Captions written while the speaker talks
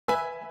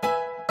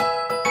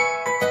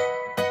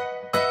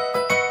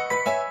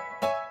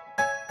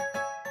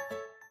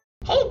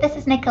this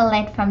is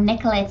Nicolette from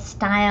Nicolette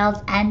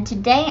Styles, and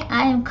today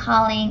I am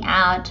calling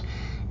out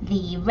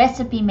the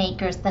recipe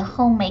makers, the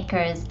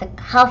homemakers, the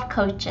health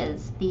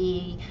coaches,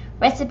 the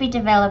recipe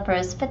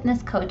developers,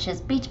 fitness coaches,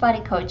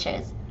 beachbody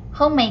coaches,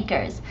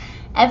 homemakers,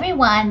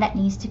 everyone that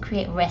needs to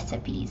create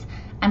recipes.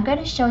 I'm going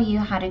to show you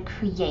how to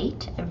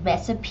create a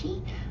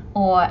recipe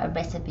or a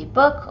recipe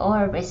book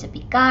or a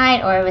recipe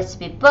guide or a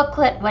recipe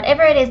booklet,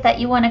 whatever it is that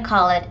you want to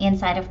call it,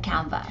 inside of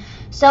Canva.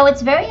 So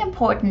it's very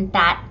important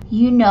that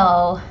you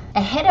know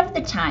ahead of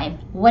the time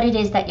what it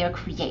is that you're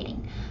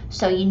creating.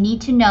 So you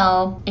need to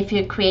know if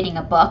you're creating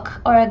a book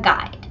or a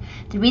guide.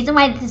 The reason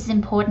why this is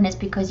important is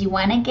because you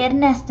want to get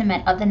an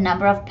estimate of the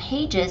number of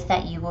pages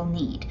that you will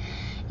need.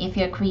 If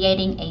you're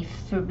creating a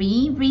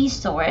free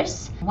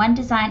resource, one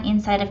design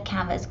inside of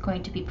Canva is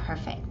going to be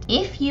perfect.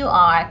 If you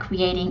are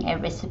creating a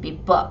recipe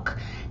book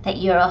that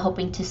you're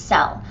hoping to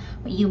sell,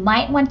 what you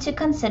might want to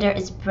consider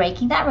is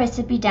breaking that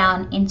recipe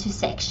down into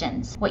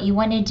sections. What you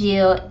want to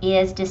do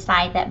is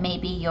decide that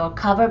maybe your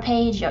cover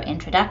page, your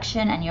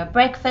introduction, and your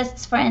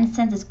breakfasts, for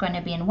instance, is going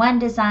to be in one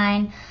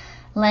design.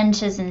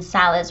 Lunches and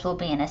salads will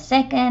be in a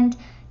second.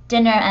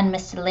 Dinner and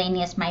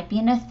miscellaneous might be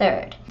in a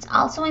third. It's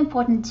also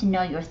important to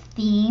know your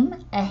theme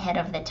ahead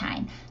of the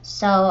time.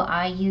 So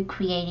are you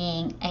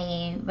creating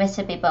a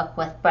recipe book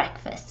with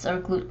breakfasts or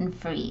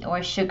gluten-free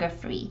or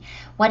sugar-free?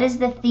 What is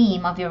the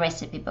theme of your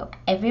recipe book?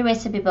 Every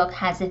recipe book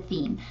has a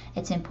theme.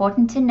 It's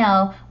important to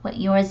know what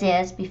yours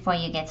is before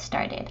you get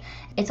started.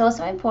 It's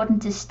also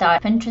important to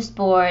start a Pinterest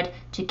board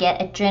to get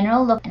a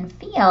general look and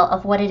feel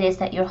of what it is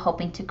that you're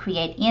hoping to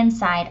create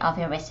inside of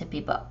your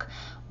recipe book.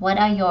 What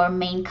are your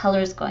main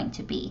colors going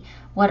to be?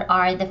 What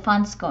are the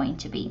fonts going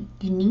to be?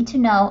 You need to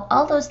know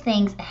all those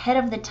things ahead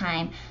of the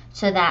time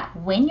so that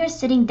when you're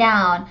sitting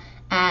down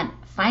and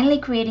finally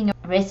creating a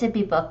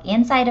recipe book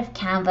inside of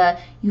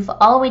Canva, you've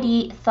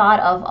already thought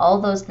of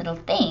all those little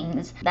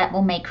things that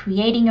will make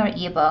creating your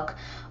ebook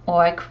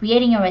or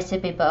creating a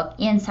recipe book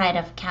inside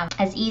of Canva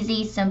as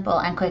easy, simple,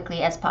 and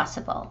quickly as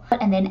possible.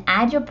 And then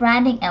add your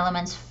branding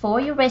elements for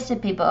your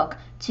recipe book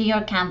to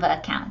your Canva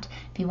account.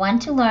 If you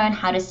want to learn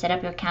how to set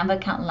up your Canva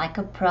account like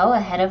a pro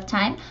ahead of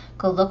time,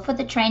 go look for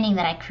the training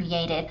that I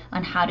created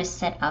on how to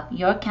set up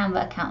your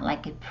Canva account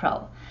like a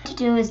pro. What to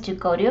do is to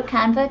go to your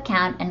Canva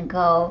account and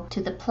go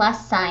to the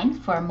plus sign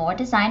for more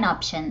design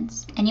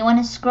options. And you want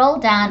to scroll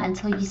down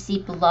until you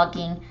see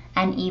blogging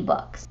and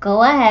ebooks.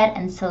 Go ahead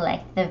and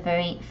select the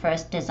very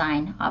first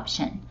design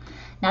option.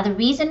 Now the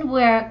reason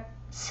we're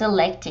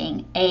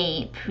selecting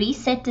a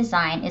preset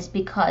design is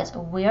because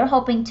we're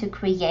hoping to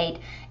create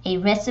a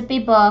recipe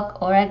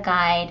book or a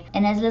guide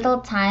in as little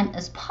time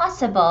as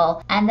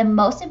possible, and the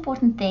most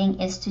important thing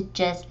is to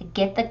just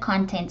get the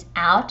content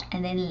out,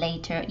 and then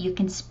later you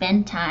can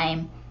spend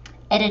time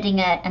editing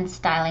it and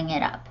styling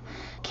it up.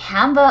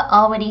 Canva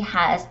already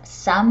has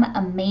some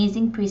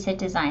amazing preset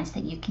designs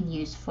that you can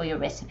use for your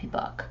recipe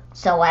book.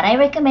 So what I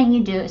recommend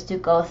you do is to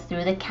go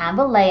through the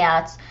Canva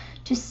layouts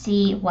to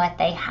see what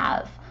they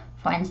have.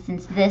 For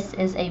instance, this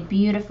is a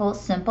beautiful,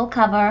 simple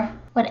cover.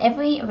 What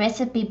every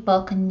recipe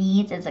book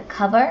needs is a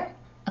cover,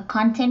 a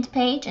content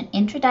page, an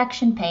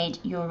introduction page,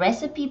 your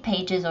recipe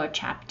pages or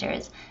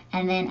chapters,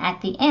 and then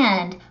at the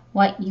end,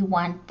 what you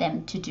want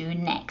them to do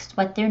next,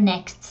 what their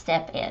next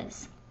step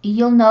is.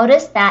 You'll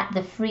notice that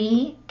the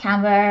free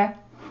Canva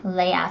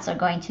layouts are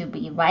going to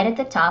be right at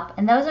the top,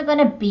 and those are going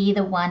to be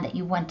the one that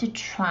you want to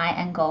try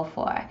and go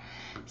for.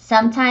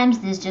 Sometimes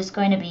there's just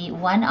going to be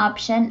one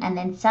option, and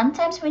then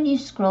sometimes when you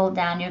scroll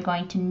down, you're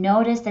going to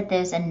notice that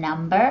there's a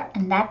number,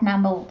 and that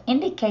number will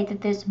indicate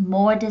that there's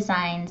more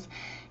designs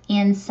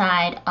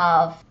inside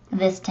of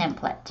this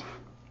template.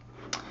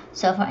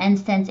 So for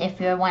instance, if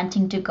you're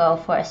wanting to go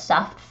for a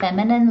soft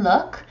feminine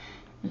look,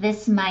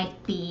 this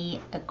might be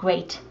a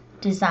great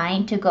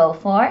design to go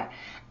for.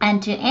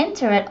 And to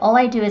enter it, all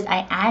I do is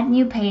I add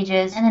new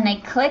pages, and then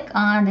I click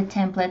on the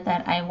template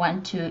that I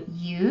want to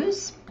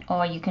use,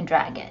 or you can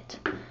drag it.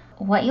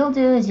 What you'll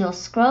do is you'll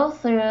scroll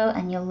through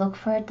and you'll look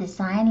for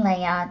design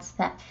layouts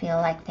that feel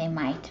like they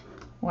might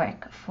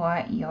work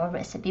for your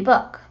recipe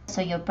book.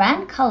 So your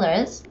brand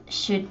colors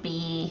should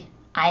be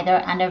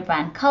either under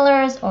brand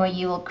colors, or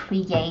you will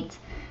create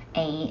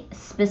a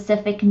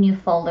specific new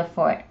folder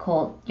for it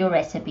called your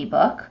recipe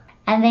book.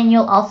 And then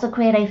you'll also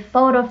create a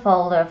photo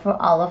folder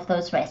for all of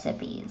those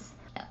recipes.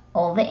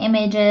 All the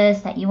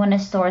images that you want to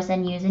source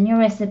and use in your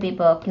recipe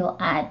book, you'll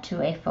add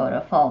to a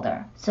photo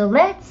folder. So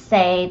let's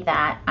say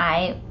that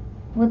I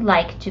would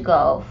like to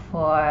go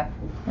for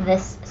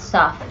this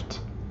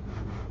soft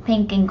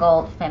pink and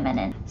gold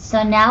feminine.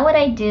 So now what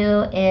I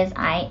do is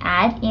I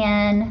add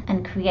in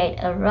and create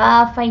a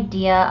rough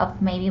idea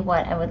of maybe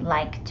what I would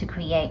like to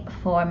create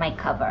for my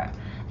cover.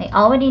 I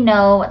already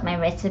know what my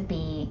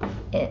recipe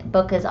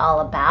book is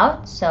all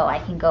about, so I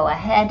can go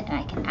ahead and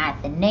I can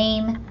add the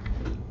name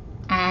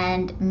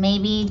and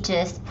maybe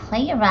just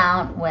play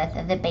around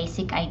with the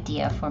basic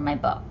idea for my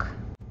book.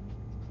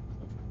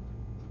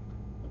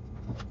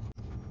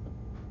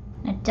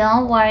 Now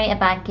don't worry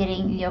about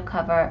getting your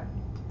cover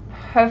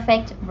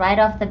perfect right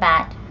off the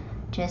bat.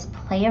 Just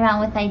play around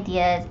with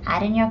ideas,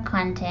 add in your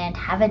content,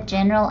 have a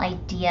general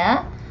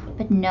idea,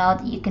 but know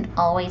that you can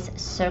always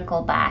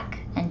circle back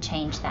and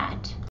change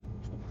that.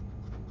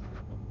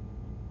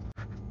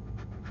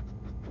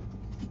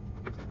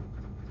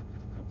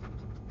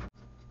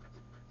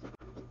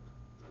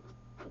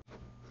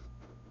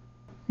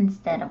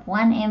 Instead of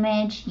one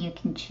image, you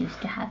can choose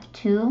to have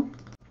two.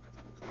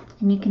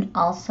 And you can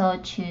also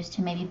choose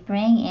to maybe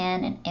bring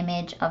in an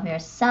image of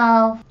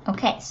yourself.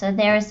 Okay, so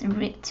there's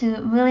two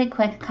really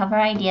quick cover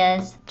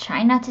ideas.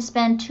 Try not to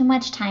spend too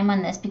much time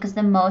on this because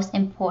the most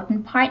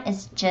important part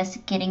is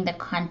just getting the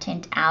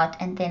content out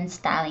and then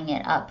styling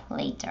it up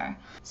later.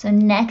 So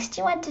next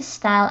you want to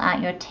style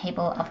out your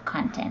table of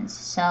contents.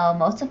 So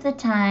most of the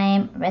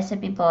time,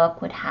 recipe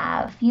book would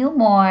have a few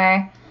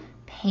more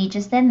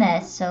pages than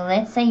this. So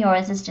let's say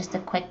yours is just a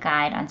quick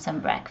guide on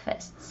some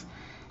breakfasts.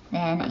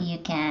 Then you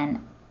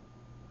can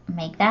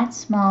make that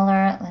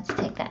smaller. Let's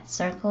take that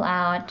circle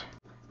out.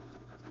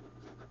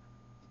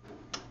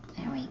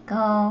 There we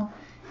go.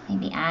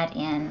 Maybe add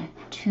in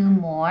two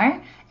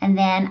more. And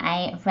then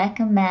I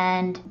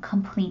recommend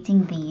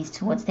completing these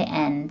towards the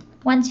end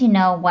once you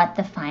know what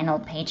the final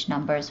page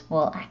numbers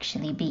will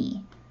actually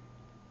be.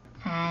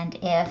 And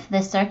if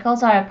the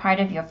circles are a part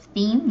of your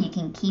theme, you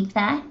can keep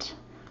that,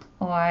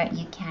 or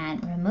you can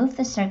remove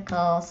the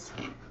circles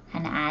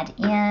and add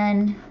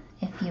in,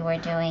 if you were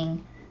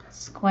doing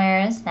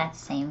squares, that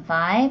same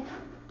vibe.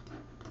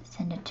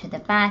 Send it to the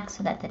back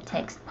so that the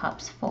text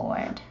pops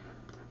forward.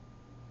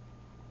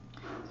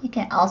 You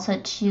can also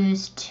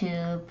choose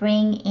to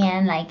bring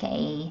in like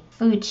a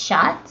food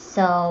shot.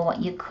 So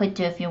what you could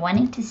do if you're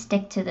wanting to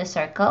stick to the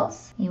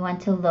circles, you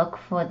want to look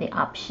for the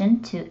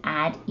option to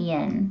add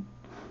in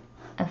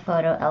a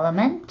photo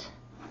element.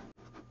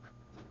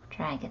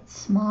 Drag it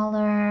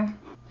smaller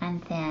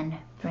and then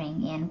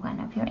bring in one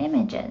of your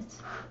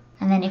images.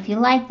 And then if you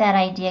like that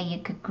idea, you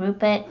could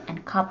group it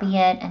and copy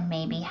it and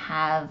maybe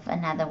have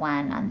another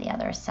one on the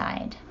other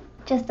side.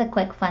 Just a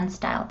quick fun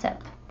style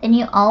tip. Then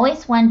you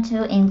always want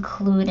to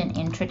include an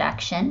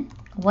introduction.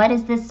 What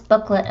is this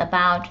booklet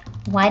about?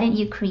 Why did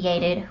you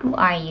create it? Who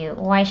are you?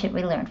 Why should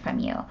we learn from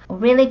you?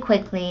 Really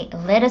quickly,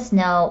 let us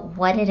know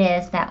what it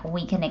is that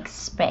we can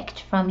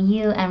expect from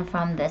you and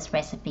from this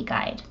recipe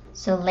guide.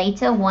 So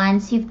later,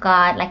 once you've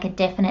got like a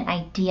definite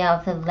idea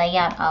of the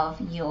layout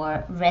of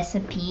your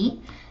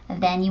recipe,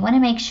 then you want to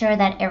make sure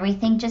that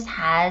everything just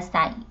has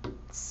that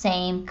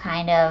same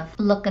kind of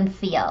look and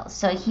feel.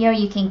 So here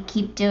you can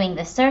keep doing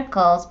the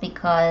circles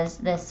because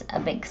there's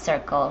a big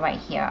circle right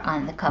here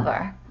on the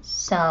cover.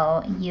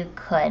 So you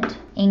could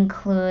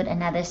include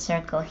another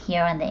circle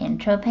here on the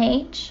intro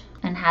page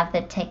and have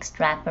the text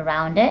wrap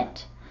around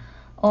it.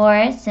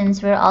 Or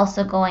since we're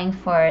also going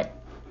for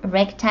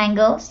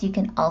rectangles, you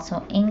can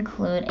also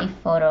include a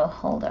photo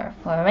holder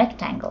for a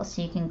rectangle.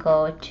 So you can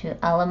go to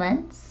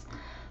elements,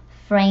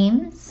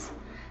 frames,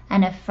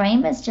 and a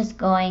frame is just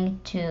going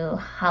to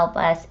help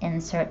us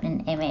insert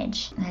an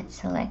image. Let's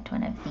select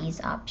one of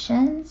these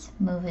options,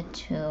 move it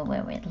to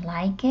where we'd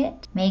like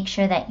it. Make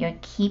sure that you're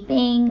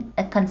keeping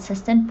a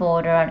consistent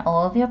border on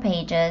all of your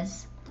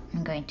pages.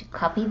 I'm going to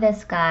copy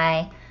this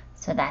guy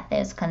so that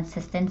there's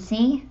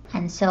consistency.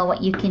 And so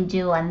what you can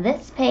do on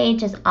this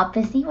page is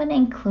obviously you want to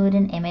include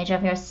an image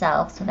of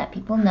yourself so that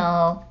people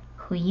know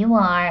who you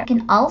are. You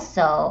can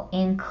also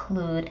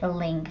include a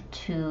link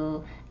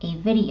to a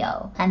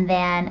video and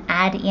then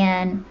add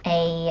in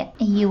a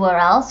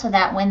URL so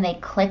that when they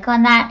click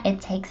on that, it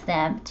takes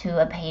them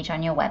to a page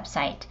on your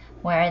website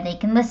where they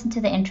can listen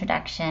to the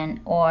introduction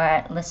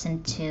or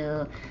listen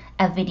to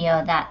a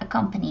video that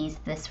accompanies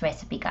this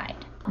recipe guide.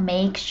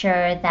 Make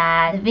sure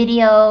that the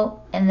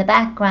video in the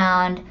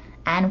background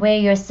and where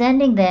you're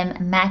sending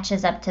them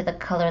matches up to the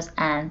colors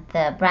and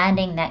the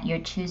branding that you're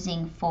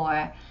choosing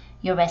for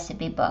your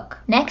recipe book.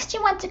 Next,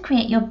 you want to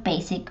create your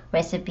basic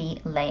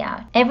recipe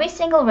layout. Every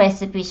single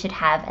recipe should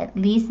have at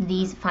least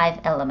these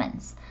 5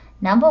 elements.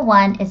 Number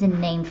 1 is a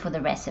name for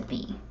the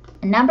recipe.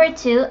 Number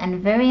 2,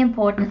 and very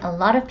important, a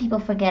lot of people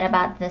forget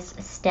about this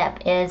step,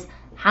 is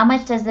how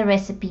much does the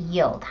recipe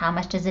yield? How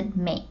much does it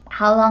make?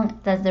 How long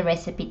does the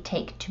recipe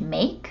take to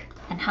make?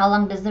 And how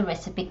long does the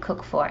recipe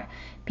cook for?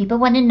 People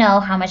want to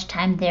know how much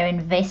time they're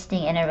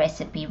investing in a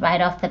recipe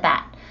right off the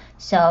bat.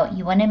 So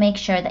you want to make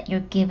sure that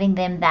you're giving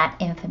them that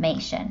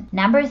information.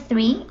 Number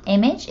 3,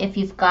 image. If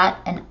you've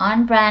got an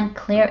on-brand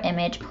clear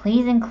image,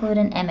 please include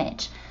an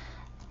image.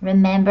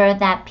 Remember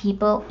that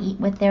people eat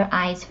with their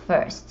eyes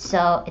first.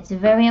 So it's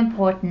very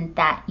important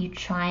that you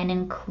try and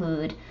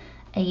include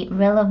a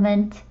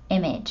relevant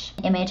image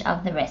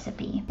of the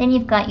recipe. Then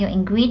you've got your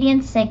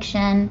ingredients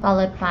section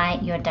followed by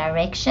your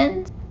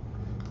directions.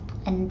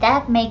 And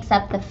that makes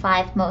up the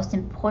 5 most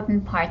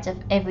important parts of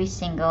every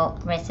single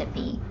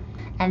recipe.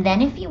 And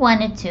then if you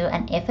wanted to,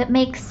 and if it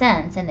makes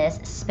sense and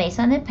there's space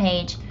on the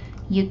page,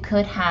 you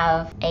could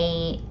have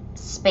a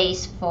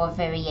space for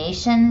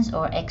variations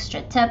or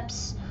extra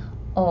tips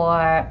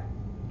or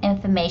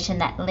information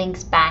that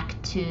links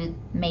back to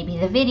maybe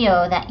the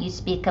video that you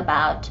speak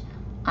about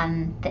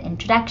on the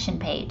introduction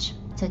page.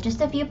 So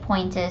just a few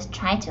pointers.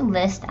 Try to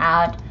list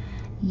out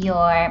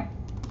your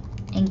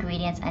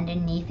ingredients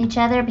underneath each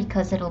other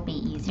because it'll be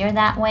easier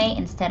that way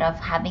instead of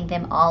having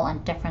them all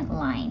on different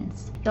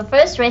lines. Your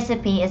first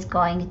recipe is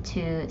going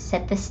to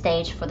set the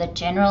stage for the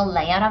general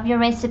layout of your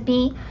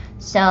recipe,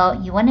 so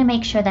you want to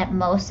make sure that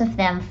most of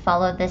them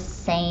follow the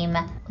same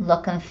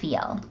look and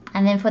feel.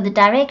 And then for the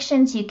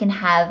directions, you can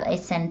have a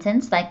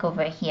sentence like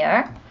over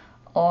here,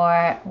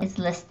 or just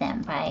list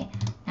them by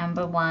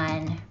number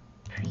 1,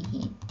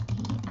 preheat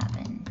the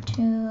oven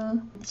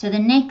 2. So the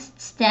next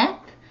step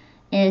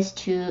is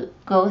to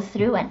go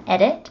through and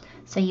edit.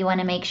 So you want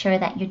to make sure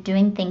that you're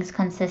doing things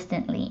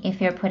consistently. If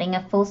you're putting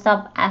a full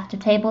stop after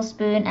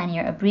tablespoon and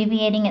you're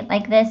abbreviating it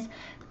like this,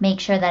 make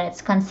sure that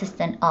it's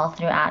consistent all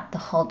throughout the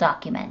whole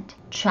document.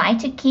 Try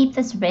to keep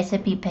this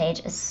recipe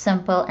page as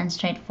simple and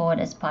straightforward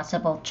as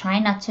possible. Try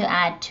not to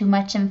add too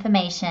much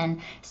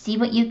information. See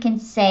what you can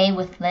say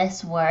with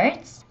less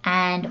words.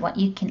 And what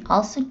you can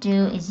also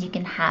do is you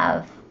can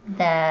have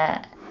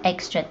the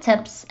extra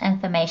tips,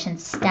 information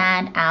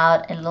stand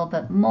out a little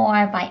bit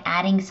more by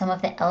adding some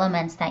of the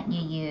elements that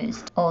you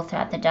used all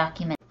throughout the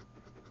document.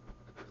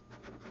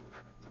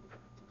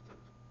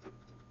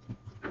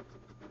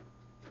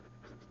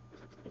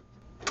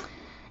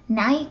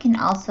 Now you can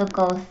also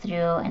go through,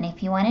 and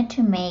if you wanted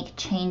to make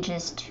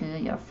changes to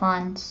your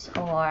fonts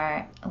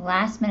or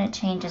last minute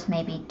changes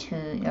maybe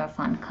to your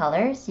font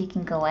colors, you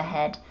can go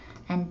ahead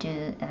and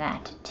do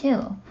that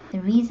too.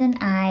 The reason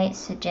I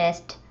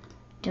suggest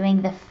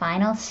doing the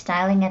final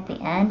styling at the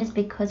end is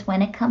because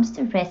when it comes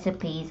to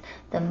recipes,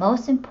 the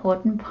most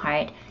important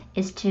part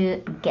is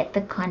to get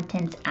the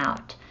contents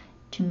out,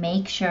 to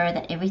make sure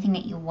that everything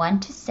that you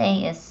want to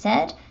say is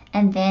said,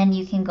 and then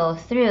you can go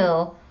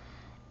through,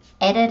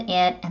 edit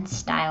it, and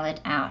style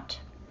it out.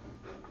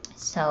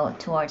 So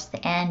towards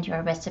the end,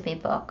 your recipe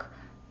book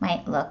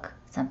might look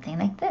something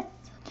like this.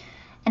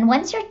 And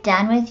once you're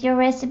done with your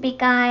recipe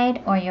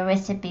guide or your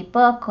recipe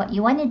book, what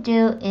you want to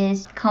do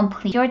is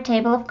complete your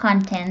table of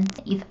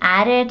contents. You've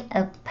added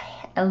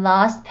a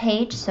last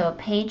page, so a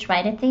page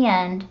right at the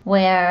end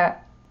where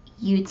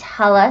you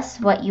tell us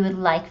what you would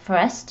like for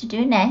us to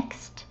do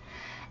next.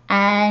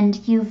 And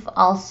you've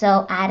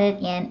also added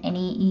in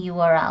any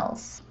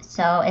URLs.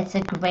 So it's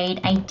a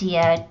great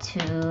idea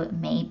to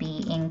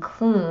maybe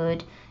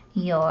include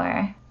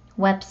your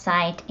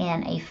website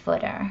in a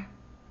footer.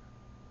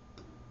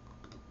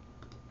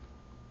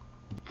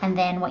 And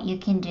then what you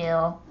can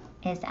do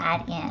is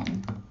add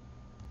in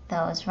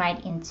those right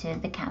into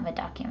the Canva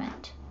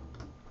document.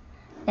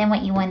 Then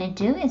what you want to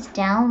do is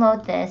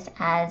download this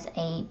as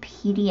a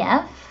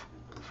PDF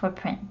for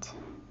print.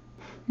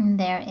 And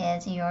there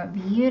is your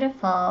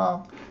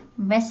beautiful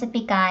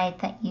recipe guide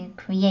that you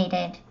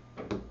created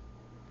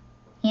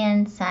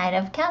inside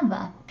of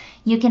Canva.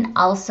 You can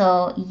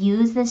also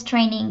use this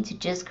training to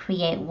just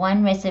create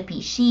one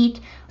recipe sheet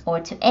or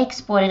to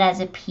export it as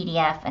a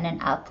PDF and then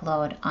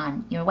upload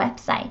on your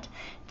website.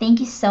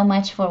 Thank you so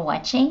much for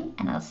watching,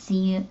 and I'll see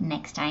you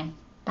next time.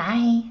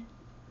 Bye.